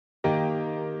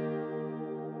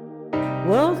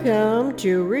Welcome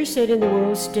to Resetting the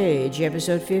World Stage,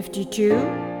 episode 52.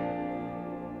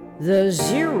 The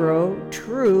Zero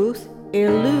Truth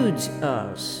Eludes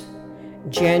Us,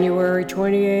 January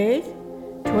 28th,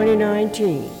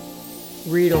 2019.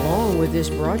 Read along with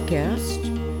this broadcast.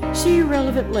 See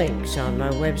relevant links on my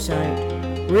website,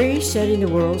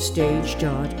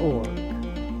 resettingtheworldstage.org.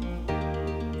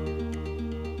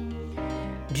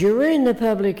 During the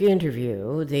public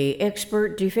interview, the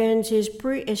expert defends his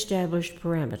pre-established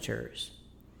parameters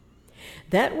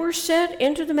that were set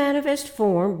into the manifest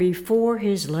form before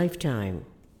his lifetime.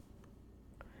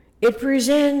 It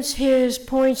presents his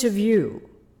points of view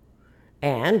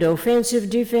and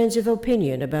offensive defensive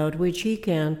opinion about which he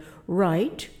can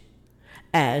write,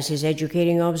 as his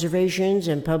educating observations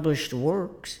and published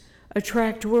works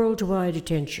attract worldwide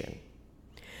attention.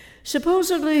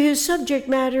 Supposedly his subject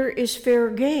matter is fair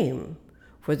game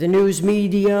for the news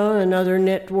media and other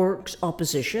networks'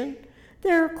 opposition,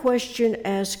 their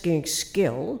question-asking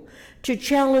skill to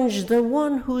challenge the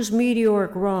one whose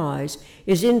meteoric rise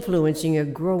is influencing a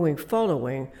growing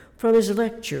following from his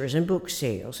lectures and book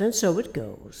sales, and so it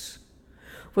goes.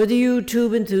 For the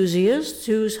YouTube enthusiasts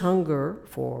whose hunger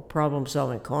for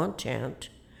problem-solving content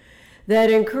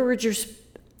that encourages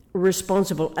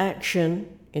responsible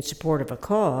action in support of a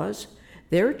cause,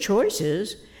 their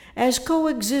choices as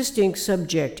coexisting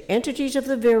subject entities of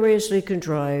the variously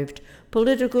contrived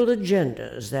political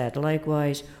agendas that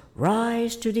likewise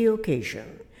rise to the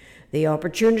occasion, the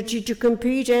opportunity to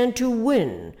compete and to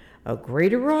win a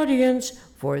greater audience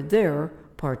for their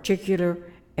particular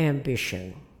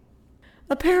ambition.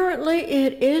 Apparently,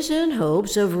 it is in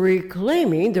hopes of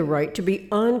reclaiming the right to be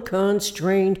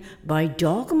unconstrained by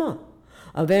dogma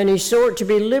of any sort, to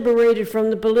be liberated from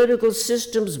the political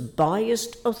system's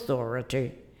biased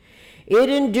authority. It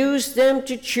induced them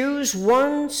to choose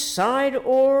one side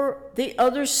or the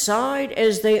other side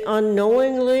as they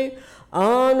unknowingly,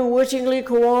 unwittingly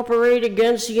cooperate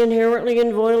against the inherently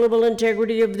inviolable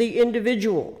integrity of the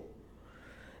individual.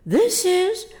 This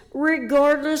is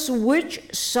regardless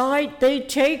which side they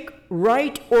take,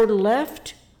 right or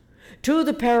left, to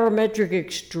the parametric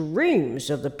extremes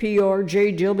of the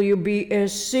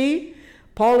PRJWBSC,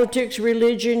 politics,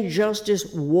 religion,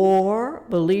 justice, war,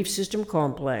 belief system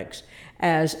complex,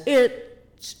 as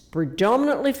its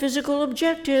predominantly physical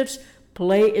objectives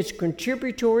play its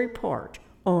contributory part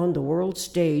on the world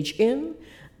stage in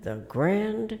the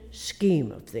grand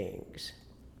scheme of things.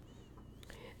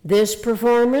 This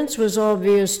performance was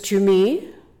obvious to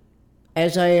me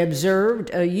as I observed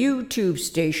a YouTube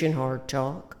station, Hard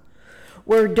Talk,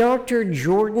 where Dr.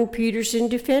 Jordan Peterson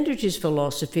defended his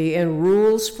philosophy and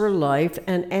rules for life,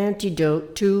 an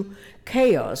antidote to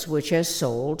chaos, which has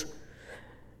sold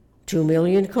 2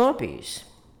 million copies.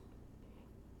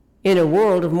 In a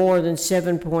world of more than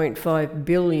 7.5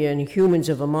 billion humans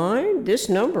of a mind, this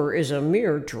number is a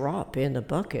mere drop in the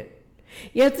bucket.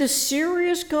 Yet the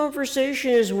serious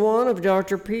conversation is one of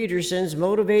Dr. Peterson's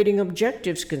motivating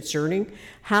objectives concerning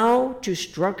how to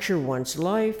structure one's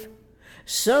life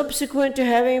subsequent to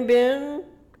having been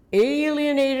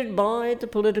alienated by the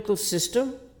political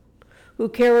system, who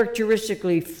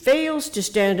characteristically fails to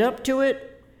stand up to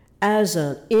it as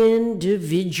an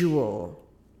individual.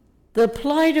 The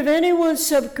plight of anyone's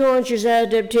subconscious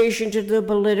adaptation to the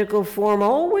political form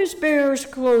always bears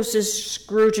closest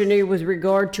scrutiny with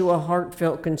regard to a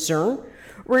heartfelt concern,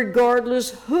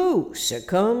 regardless who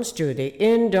succumbs to the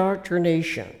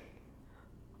indoctrination.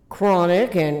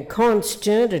 Chronic and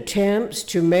constant attempts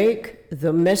to make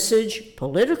the message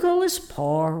political is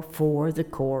par for the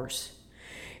course.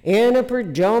 In a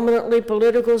predominantly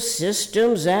political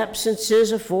system's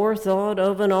absences of forethought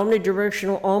of an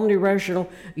omnidirectional, omnirational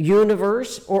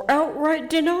universe, or outright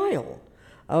denial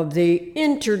of the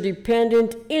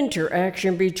interdependent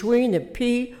interaction between the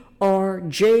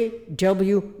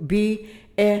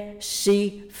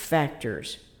PRJWBSC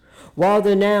factors, while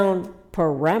the noun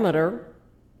parameter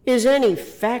is any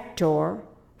factor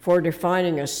for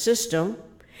defining a system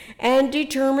and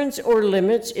determines or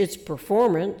limits its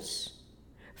performance.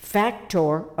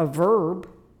 Factor, a verb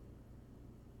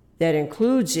that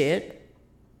includes it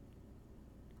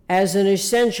as an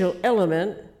essential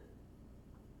element,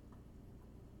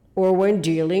 or when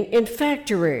dealing in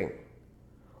factoring.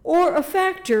 Or a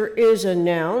factor is a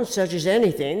noun such as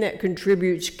anything that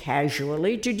contributes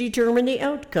casually to determine the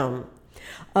outcome.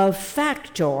 A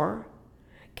factor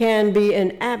can be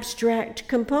an abstract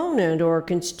component or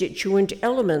constituent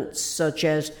elements such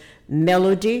as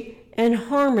melody and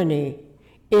harmony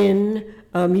in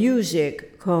a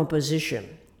music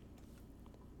composition.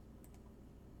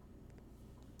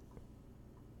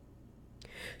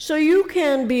 So you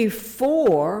can be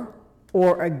for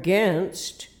or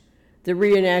against the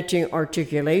reenacting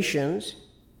articulations,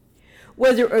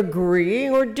 whether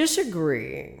agreeing or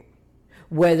disagreeing,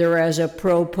 whether as a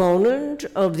proponent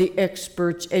of the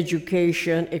expert's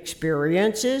education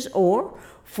experiences or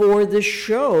for the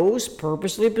show's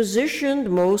purposely positioned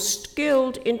most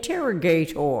skilled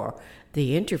interrogator,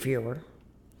 the interviewer.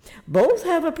 Both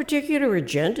have a particular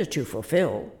agenda to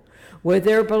fulfill, with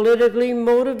their politically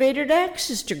motivated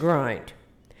axes to grind.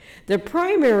 The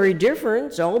primary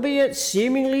difference, albeit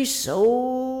seemingly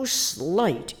so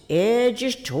slight,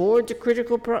 edges toward the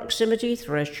critical proximity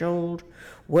threshold,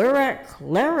 whereat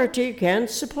clarity can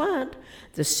supplant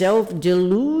the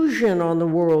self-delusion on the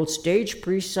world stage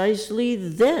precisely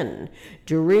then,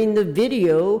 during the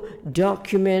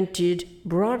video-documented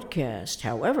broadcast.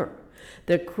 However,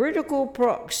 the critical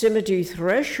proximity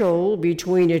threshold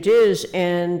between it is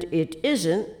and it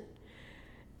isn't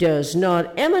does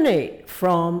not emanate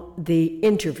from the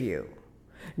interview,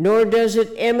 nor does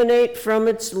it emanate from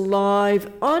its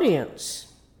live audience.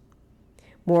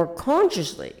 More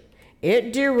consciously,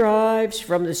 it derives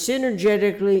from the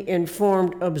synergetically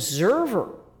informed observer,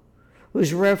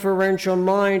 whose referential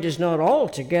mind is not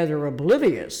altogether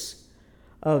oblivious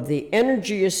of the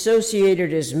energy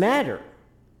associated as matter,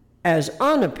 as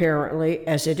unapparently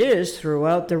as it is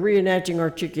throughout the reenacting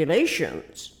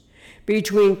articulations,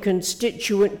 between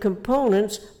constituent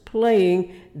components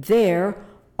playing their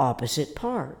opposite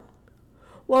part.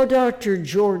 While Dr.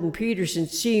 Jordan Peterson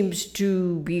seems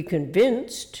to be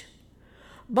convinced,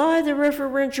 by the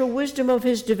referential wisdom of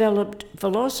his developed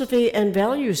philosophy and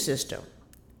value system,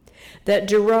 that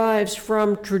derives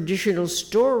from traditional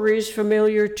stories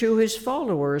familiar to his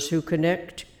followers who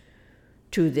connect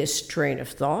to this train of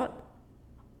thought,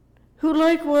 who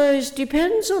likewise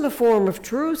depends on a form of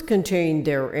truth contained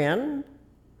therein,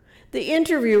 the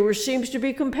interviewer seems to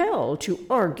be compelled to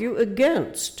argue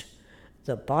against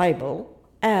the Bible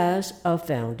as a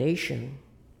foundation.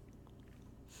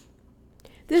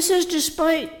 This is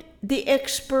despite the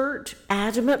expert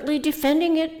adamantly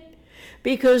defending it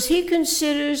because he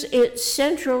considers it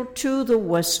central to the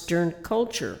Western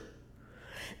culture.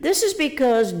 This is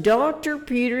because Dr.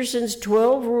 Peterson's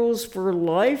 12 rules for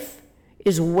life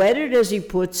is wedded, as he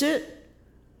puts it,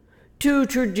 to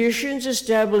traditions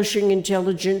establishing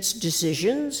intelligence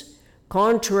decisions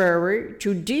contrary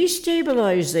to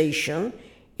destabilization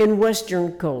in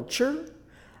Western culture,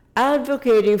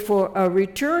 advocating for a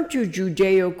return to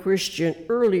Judeo-Christian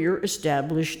earlier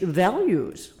established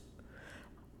values.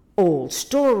 Old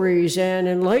stories and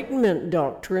Enlightenment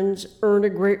doctrines earn a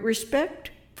great respect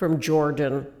from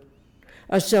Jordan,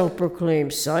 a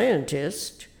self-proclaimed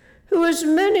scientist who has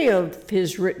many of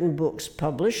his written books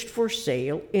published for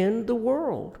sale in the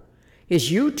world. His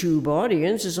YouTube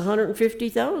audience is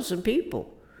 150,000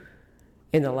 people.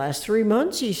 In the last 3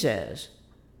 months, he says,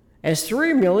 as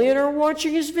 3 million are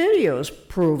watching his videos,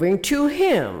 proving to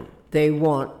him they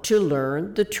want to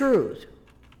learn the truth.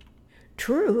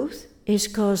 Truth is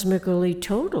cosmically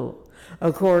total,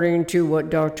 according to what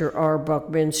Dr. R.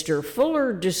 Buckminster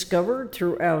Fuller discovered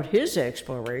throughout his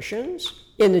explorations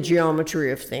in the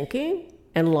geometry of thinking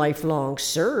and lifelong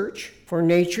search for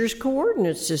nature's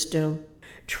coordinate system.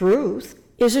 Truth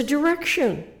is a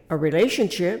direction, a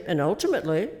relationship, and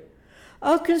ultimately,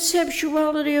 a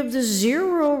conceptuality of the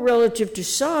zero relative to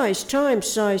size, time,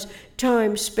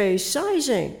 space,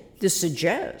 sizing. This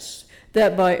suggests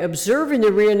that by observing the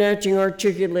reenacting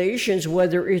articulations,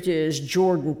 whether it is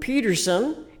Jordan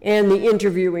Peterson and the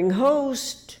interviewing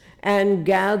host and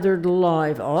gathered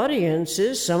live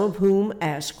audiences, some of whom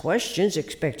ask questions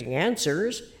expecting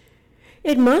answers,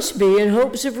 it must be in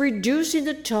hopes of reducing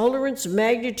the tolerance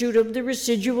magnitude of the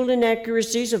residual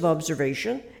inaccuracies of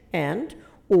observation and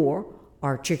or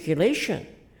articulation.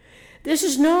 This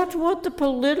is not what the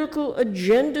political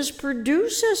agendas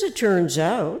produce, as it turns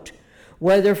out,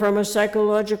 whether from a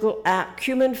psychological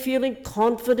acumen feeling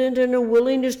confident in a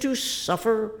willingness to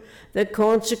suffer the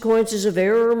consequences of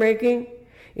error making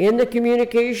in the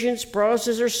communications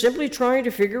process, or simply trying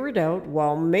to figure it out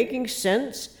while making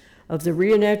sense of the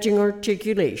reenacting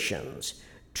articulations.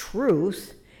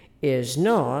 Truth is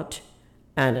not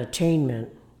an attainment.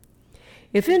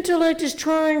 If intellect is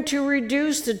trying to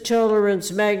reduce the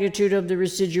tolerance magnitude of the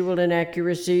residual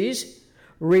inaccuracies,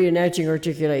 reenacting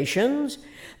articulations,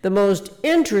 the most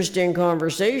interesting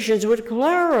conversations would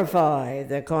clarify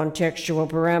the contextual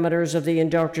parameters of the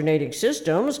indoctrinating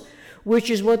systems, which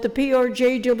is what the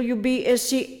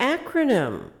PRJWBSC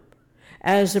acronym,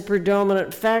 as the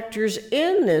predominant factors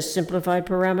in this simplified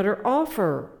parameter,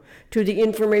 offer to the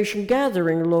information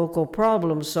gathering local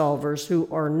problem solvers who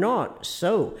are not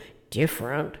so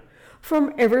different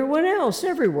from everyone else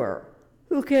everywhere,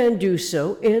 who can do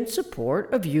so in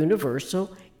support of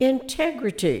universal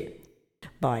integrity.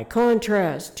 By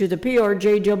contrast to the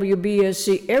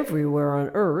PRJWBSC everywhere on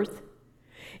Earth,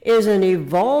 is an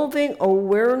evolving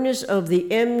awareness of the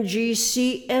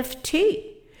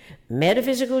MGCFT,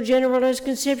 metaphysical generalized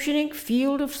conceptioning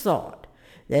field of thought,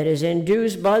 that is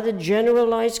induced by the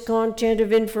generalized content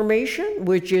of information,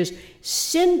 which is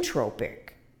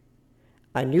syntropic,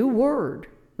 a new word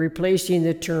replacing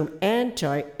the term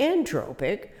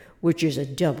anti-entropic, which is a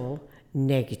double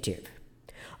negative.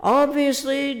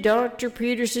 Obviously, Dr.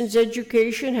 Peterson's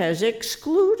education has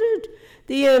excluded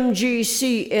the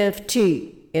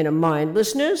MGCFT in a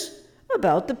mindlessness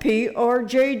about the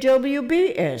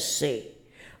PRJWBSC.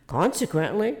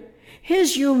 Consequently,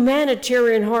 his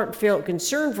humanitarian heartfelt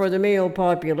concern for the male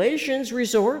populations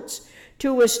resorts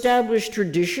to established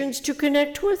traditions to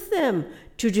connect with them,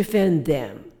 to defend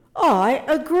them. I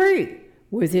agree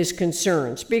with his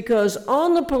concerns because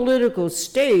on the political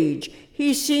stage,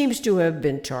 he seems to have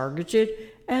been targeted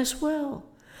as well.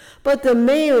 But the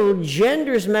male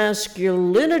gender's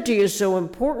masculinity is so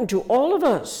important to all of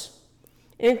us,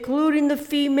 including the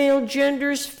female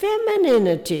gender's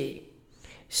femininity.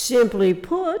 Simply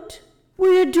put,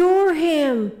 we adore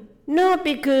him, not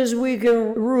because we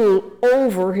can rule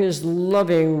over his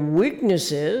loving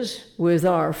weaknesses with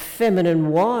our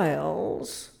feminine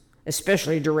wiles,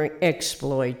 especially during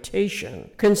exploitation,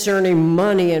 concerning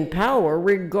money and power,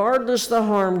 regardless the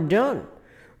harm done,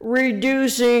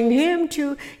 reducing him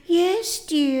to, yes,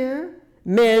 dear,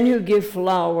 men who give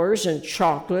flowers and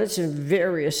chocolates and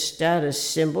various status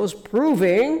symbols,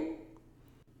 proving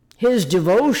his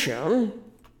devotion,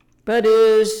 but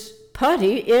is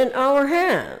putty in our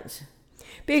hands,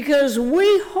 because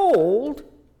we hold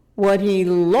what he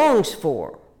longs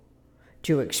for,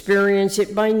 to experience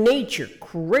it by nature,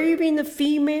 craving the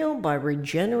female by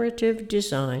regenerative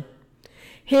design.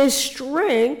 His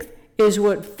strength is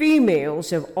what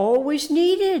females have always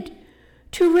needed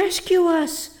to rescue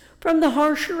us from the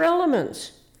harsher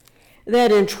elements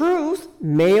that in truth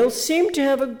males seem to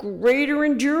have a greater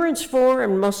endurance for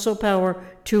and muscle power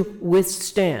to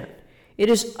withstand. It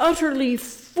is utterly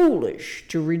foolish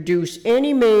to reduce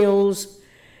any male's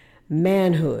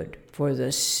manhood for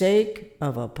the sake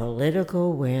of a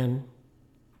political win.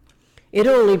 It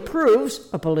only proves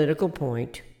a political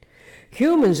point.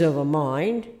 Humans of a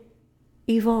mind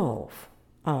evolve.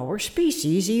 Our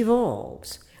species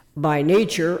evolves. By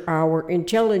nature, our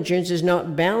intelligence is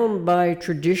not bound by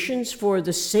traditions for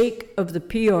the sake of the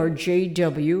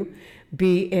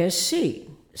PRJWBSC.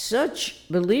 Such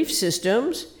belief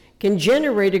systems can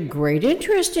generate a great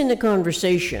interest in the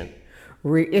conversation,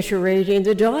 reiterating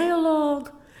the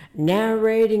dialogue,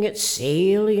 narrating its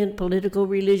salient political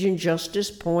religion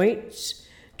justice points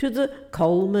to the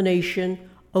culmination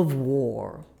of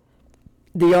war.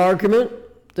 The argument,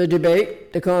 the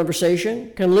debate, the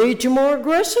conversation can lead to more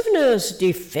aggressiveness,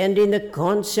 defending the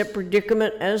concept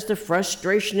predicament as the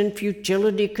frustration and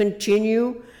futility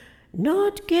continue,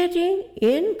 not getting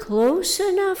in close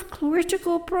enough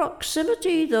critical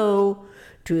proximity, though,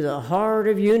 to the heart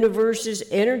of universe's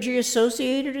energy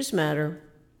associated as matter.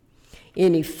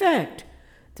 In effect,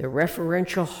 the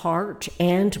referential heart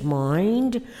and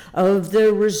mind of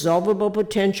the resolvable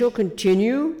potential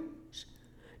continues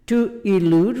to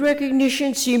elude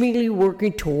recognition, seemingly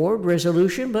working toward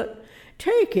resolution, but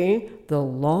taking the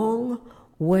long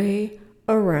way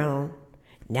around.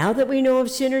 Now that we know of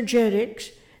synergetics,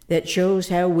 that shows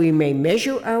how we may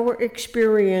measure our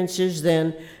experiences,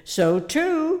 then so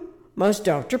too must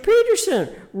Dr.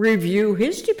 Peterson review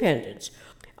his dependence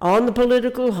on the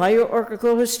political,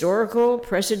 hierarchical, historical,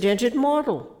 precedented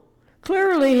model.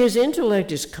 Clearly, his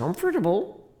intellect is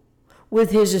comfortable with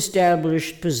his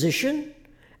established position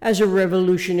as a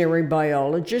revolutionary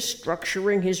biologist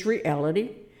structuring his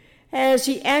reality, as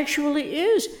he actually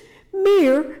is,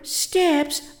 mere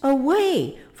steps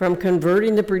away from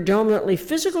converting the predominantly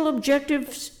physical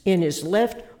objectives in his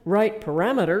left-right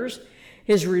parameters,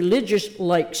 his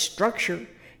religious-like structure,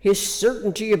 his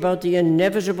certainty about the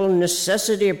inevitable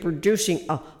necessity of producing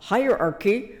a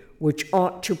hierarchy which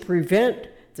ought to prevent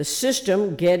the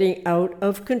system getting out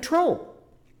of control,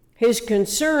 his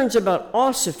concerns about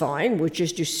ossifying, which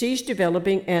is to cease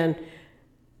developing and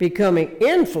becoming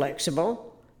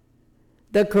inflexible,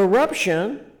 the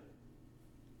corruption,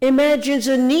 imagines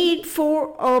a need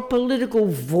for a political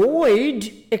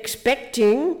void,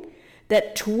 expecting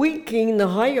that tweaking the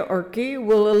hierarchy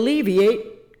will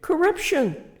alleviate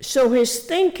corruption. So his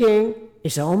thinking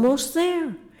is almost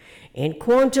there, in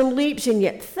quantum leaps and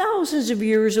yet thousands of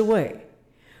years away,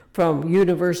 from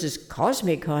universe's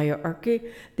cosmic hierarchy,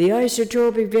 the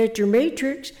isotopic vector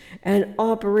matrix, and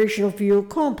operational field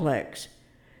complex.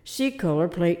 See color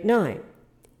plate 9.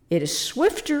 It is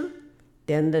swifter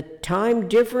than the time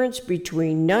difference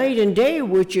between night and day,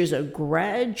 which is a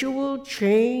gradual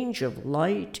change of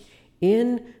light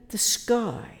in the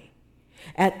sky.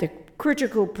 At the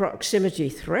critical proximity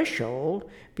threshold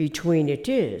between it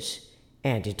is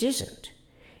and it isn't.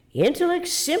 Intellect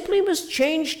simply must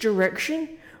change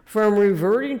direction from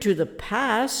reverting to the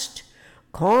past,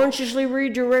 consciously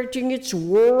redirecting its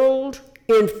world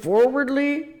in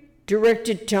forwardly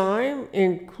directed time,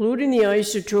 including the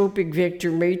isotopic vector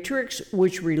matrix,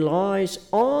 which relies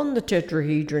on the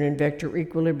tetrahedron and vector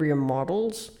equilibrium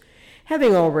models,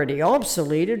 having already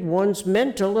obsoleted one's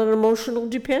mental and emotional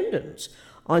dependence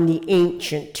on the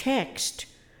ancient text,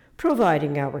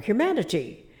 providing our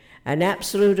humanity an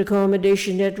absolute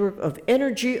accommodation network of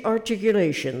energy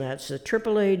articulation. That's the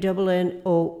AAANNOEA,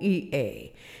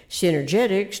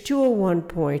 Synergetics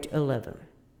 201.11.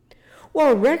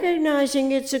 While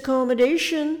recognizing its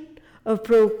accommodation of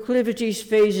proclivities,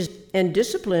 phases, and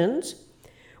disciplines,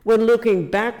 when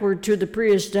looking backward to the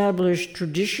pre-established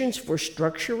traditions for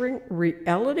structuring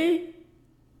reality,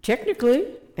 technically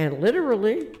and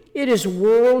literally, it is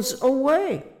worlds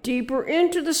away, deeper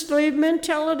into the slave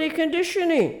mentality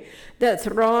conditioning that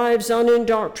thrives on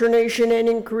indoctrination and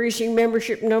increasing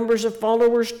membership numbers of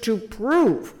followers to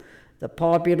prove the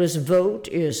populist vote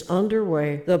is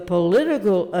underway. The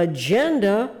political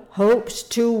agenda hopes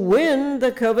to win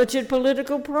the coveted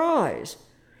political prize,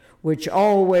 which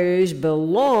always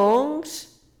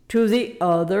belongs to the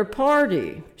other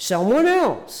party, someone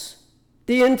else.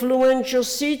 The influential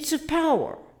seats of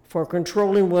power for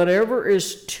controlling whatever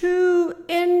is too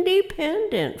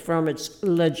independent from its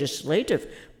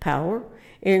legislative power,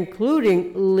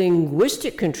 including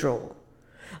linguistic control.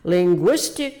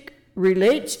 Linguistic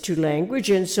relates to language,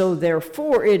 and so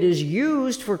therefore it is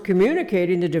used for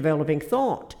communicating the developing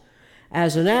thought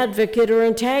as an advocate or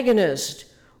antagonist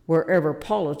wherever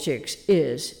politics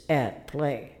is at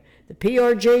play. The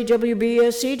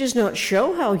PRJWBSC does not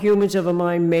show how humans of a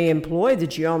mind may employ the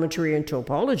geometry and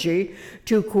topology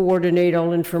to coordinate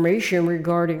all information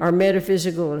regarding our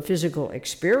metaphysical and physical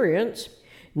experience.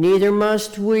 Neither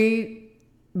must we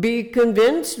be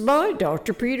convinced by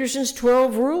Dr. Peterson's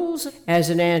 12 rules as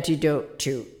an antidote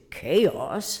to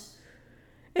chaos,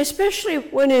 especially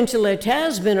when intellect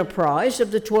has been apprised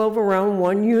of the 12 around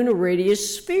 1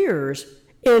 uniradius spheres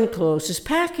in closest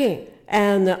packing,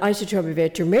 and the isotopic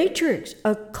vector matrix,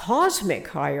 a cosmic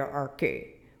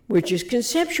hierarchy, which is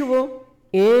conceptual,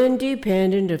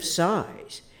 independent of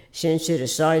size, since it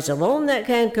is size alone that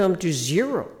can come to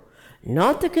zero,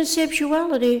 not the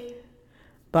conceptuality.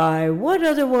 By what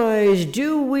otherwise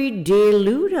do we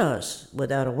delude us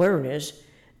without awareness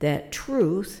that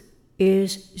truth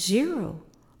is zero?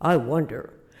 I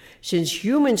wonder, since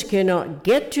humans cannot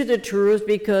get to the truth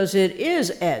because it is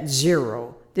at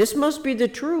zero, this must be the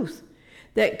truth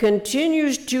that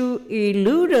continues to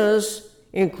elude us,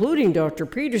 including Dr.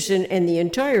 Peterson and the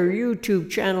entire YouTube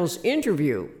channel's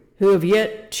interview, who have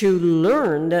yet to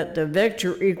learn that the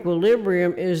vector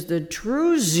equilibrium is the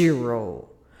true zero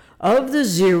of the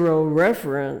zero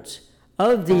reference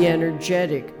of the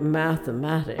energetic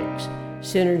mathematics,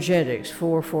 Synergetics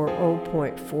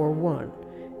 440.41.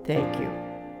 Thank you.